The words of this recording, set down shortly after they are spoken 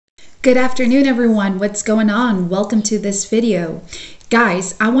Good afternoon, everyone. What's going on? Welcome to this video.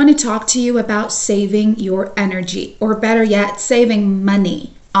 Guys, I want to talk to you about saving your energy, or better yet, saving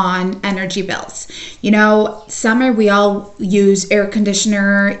money on energy bills. You know, summer we all use air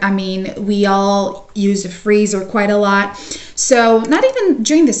conditioner. We all use a freezer quite a lot. So not even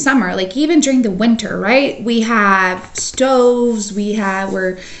during the summer, like even during the winter, right? We have stoves,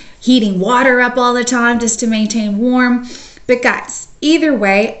 we're heating water up all the time just to maintain warm. But guys, either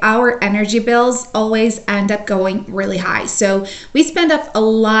way, our energy bills always end up going really high. So we spend up a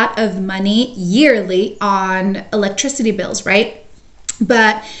lot of money yearly on electricity bills, right?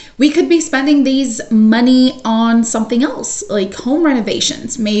 But we could be spending these money on something else, like home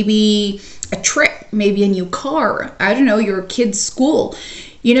renovations, maybe a trip, maybe a new car, I don't know, your kid's school.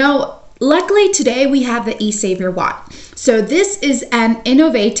 You know, luckily today we have the ESAVERwatt. So this is an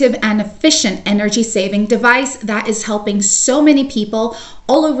innovative and efficient energy saving device that is helping so many people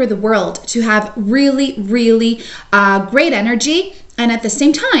all over the world to have really great energy and at the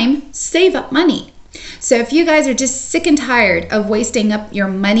same time save up money. So if you guys are just sick and tired of wasting up your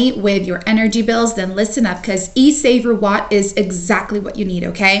money with your energy bills, then listen up, because ESAVERwatt is exactly what you need,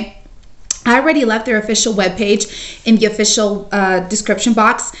 okay? I already left their official webpage in the official description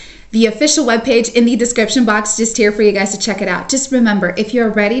box. The official webpage in the description box, just here for you guys to check it out. Just remember, if you're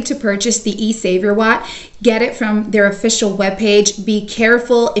ready to purchase the ESAVERwatt, get it from their official webpage. Be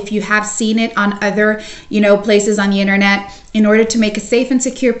careful if you have seen it on other, places on the internet. In order to make a safe and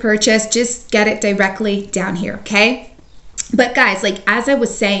secure purchase, just get it directly down here, okay? But guys, like as I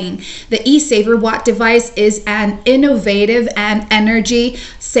was saying, the ESAVERwatt device is an innovative and energy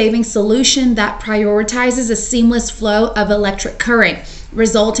saving solution that prioritizes a seamless flow of electric current,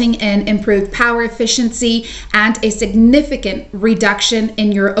 resulting in improved power efficiency and a significant reduction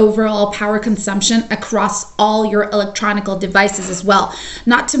in your overall power consumption across all your electronic devices as well.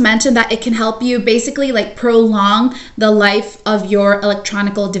 Not to mention that it can help you basically like prolong the life of your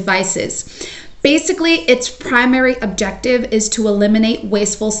electronic devices. Basically, its primary objective is to eliminate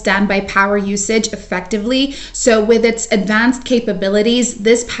wasteful standby power usage effectively. So with its advanced capabilities,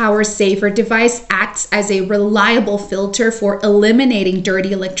 this power saver device acts as a reliable filter for eliminating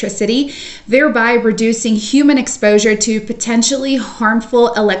dirty electricity, thereby reducing human exposure to potentially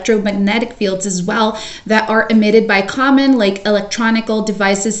harmful electromagnetic fields as well that are emitted by common like electronic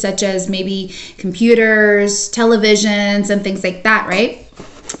devices such as maybe computers, televisions, and things like that, right?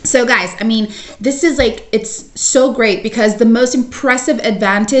 So guys, this is it's so great because the most impressive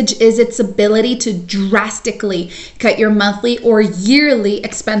advantage is its ability to drastically cut your monthly or yearly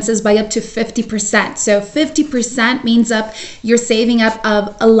expenses by up to 50%. So 50% means you're saving up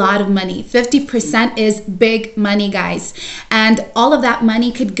of a lot of money. 50% is big money, guys. And all of that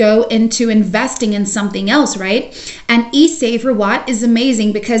money could go into investing in something else, right? And ESAVERwatt is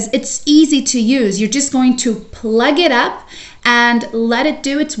amazing because it's easy to use. You're just going to plug it up and let it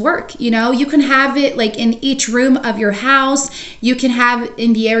do its work. You can have it like in each room of your house. You can have it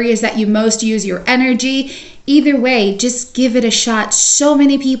in the areas that you most use your energy. Either way, just give it a shot. So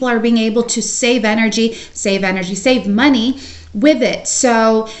many people are being able to save money with it.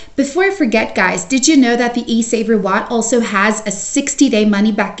 So before I forget, guys, did you know that the ESAVERwatt also has a 60-day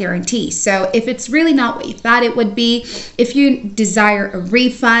money back guarantee? So if it's really not what you thought it would be, if you desire a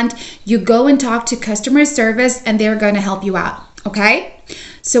refund, you go and talk to customer service and they're going to help you out, okay?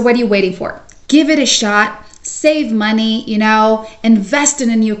 So what are you waiting for? Give it a shot. Save money, invest in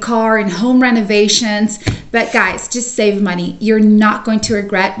a new car and home renovations. But guys, just save money. You're not going to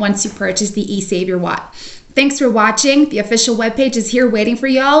regret once you purchase the ESAVERwatt. Thanks for watching. The official webpage is here waiting for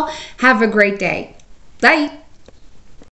y'all. Have a great day. Bye.